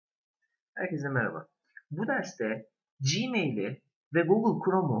Herkese merhaba. Bu derste Gmail'i ve Google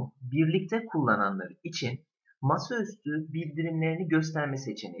Chrome'u birlikte kullananlar için masaüstü bildirimlerini gösterme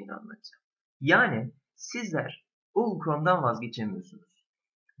seçeneğini anlatacağım. Yani sizler Google Chrome'dan vazgeçemiyorsunuz.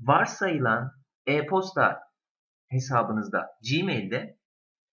 Varsayılan e-posta hesabınızda Gmail'de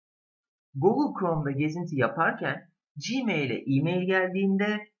Google Chrome'da gezinti yaparken Gmail'e e-mail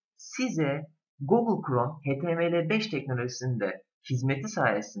geldiğinde size Google Chrome HTML5 teknolojisinde hizmeti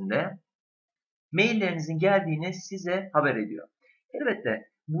sayesinde maillerinizin geldiğini size haber ediyor. Elbette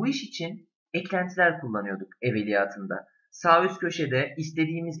bu iş için eklentiler kullanıyorduk evveliyatında. Sağ üst köşede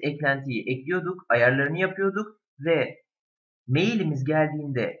istediğimiz eklentiyi ekliyorduk, ayarlarını yapıyorduk ve mailimiz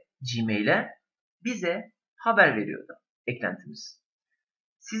geldiğinde Gmail'e bize haber veriyordu eklentimiz.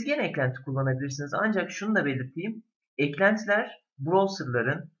 Siz gene eklenti kullanabilirsiniz ancak şunu da belirteyim. Eklentiler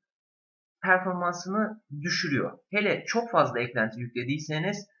browserların performansını düşürüyor. Hele çok fazla eklenti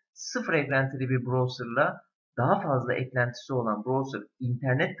yüklediyseniz sıfır eklentili bir browserla daha fazla eklentisi olan browser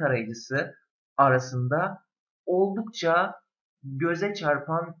internet tarayıcısı arasında oldukça göze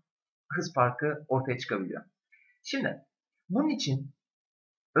çarpan hız farkı ortaya çıkabiliyor. Şimdi bunun için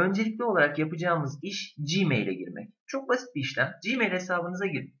öncelikli olarak yapacağımız iş Gmail'e girmek. Çok basit bir işlem. Gmail hesabınıza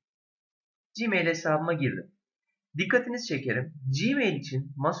girin. Gmail hesabıma girdim. Dikkatinizi çekerim. Gmail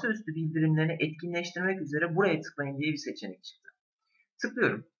için masaüstü bildirimlerini etkinleştirmek üzere buraya tıklayın diye bir seçenek çıktı.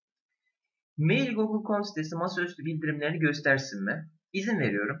 Tıklıyorum. Mail.Google.com sitesi masaüstü bildirimlerini göstersin mi? İzin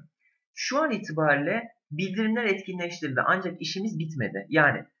veriyorum. Şu an itibariyle bildirimler etkinleştirildi ancak işimiz bitmedi.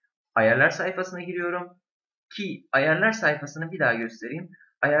 Yani ayarlar sayfasına giriyorum ki ayarlar sayfasını bir daha göstereyim.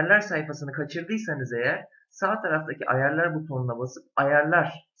 Ayarlar sayfasını kaçırdıysanız eğer sağ taraftaki ayarlar butonuna basıp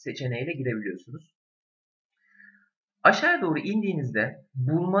ayarlar seçeneğiyle girebiliyorsunuz. Aşağı doğru indiğinizde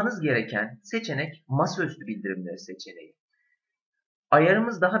bulmanız gereken seçenek masaüstü bildirimleri seçeneği.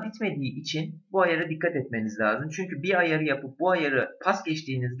 Ayarımız daha bitmediği için bu ayara dikkat etmeniz lazım. Çünkü bir ayarı yapıp bu ayarı pas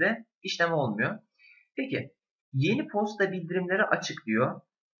geçtiğinizde işlem olmuyor. Peki yeni posta bildirimleri açık diyor.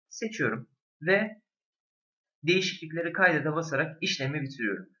 Seçiyorum ve değişiklikleri kaydede basarak işlemi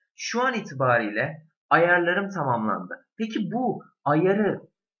bitiriyorum. Şu an itibariyle ayarlarım tamamlandı. Peki bu ayarı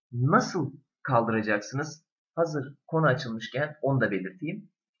nasıl kaldıracaksınız? Hazır konu açılmışken onu da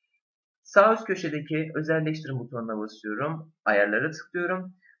belirteyim. Sağ üst köşedeki özelleştirin butonuna basıyorum. Ayarlara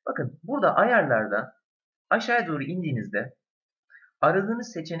tıklıyorum. Bakın burada ayarlarda aşağıya doğru indiğinizde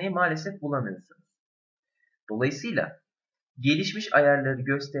aradığınız seçeneği maalesef bulamıyorsunuz. Dolayısıyla gelişmiş ayarları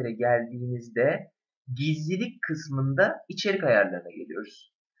göstere geldiğinizde gizlilik kısmında içerik ayarlarına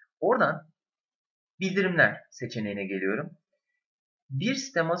geliyoruz. Oradan bildirimler seçeneğine geliyorum. Bir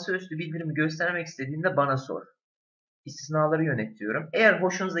site masaüstü bildirimi göstermek istediğinde bana sor. İstisnaları yönet diyorum. Eğer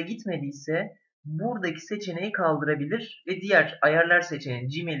hoşunuza gitmediyse buradaki seçeneği kaldırabilir ve diğer ayarlar seçeneğini,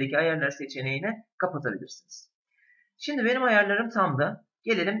 Gmail'deki ayarlar seçeneğini kapatabilirsiniz. Şimdi benim ayarlarım tam da.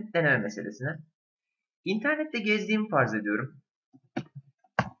 Gelelim deneme meselesine. İnternette gezdiğimi farz ediyorum.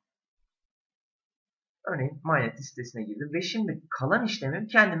 Örneğin MyNet sitesine girdim ve şimdi kalan işlemim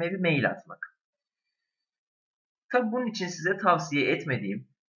kendime bir mail atmak. Tabi bunun için size tavsiye etmediğim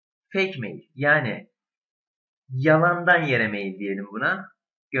fake mail, yani yalandan yere mail diyelim buna,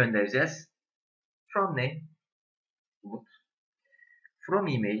 göndereceğiz. From ne? Umut. From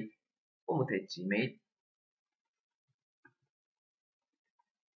email umut@gmail.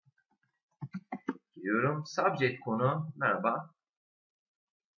 Giriyorum. Subject konu merhaba.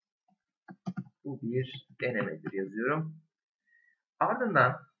 Bu bir denemedir yazıyorum.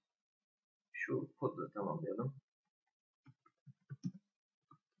 Ardından şu kodu tamamlayalım.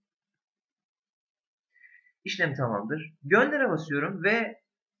 İşlem tamamdır. Gönder'e basıyorum ve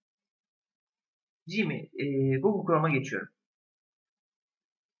Google Chrome'a geçiyorum.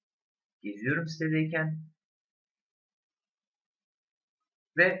 Geziyorum sitedeyken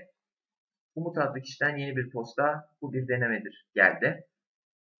ve Umut adlı kişiden yeni bir posta, bu bir denemedir geldi.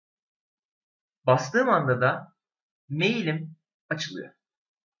 Bastığım anda da mailim açılıyor.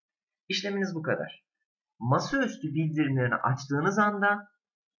 İşleminiz bu kadar. Masaüstü bildirimlerini açtığınız anda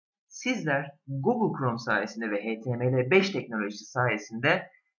sizler Google Chrome sayesinde ve HTML5 teknolojisi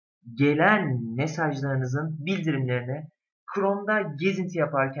sayesinde gelen mesajlarınızın bildirimlerini Chrome'da gezinti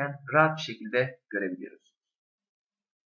yaparken rahat bir şekilde görebiliyoruz.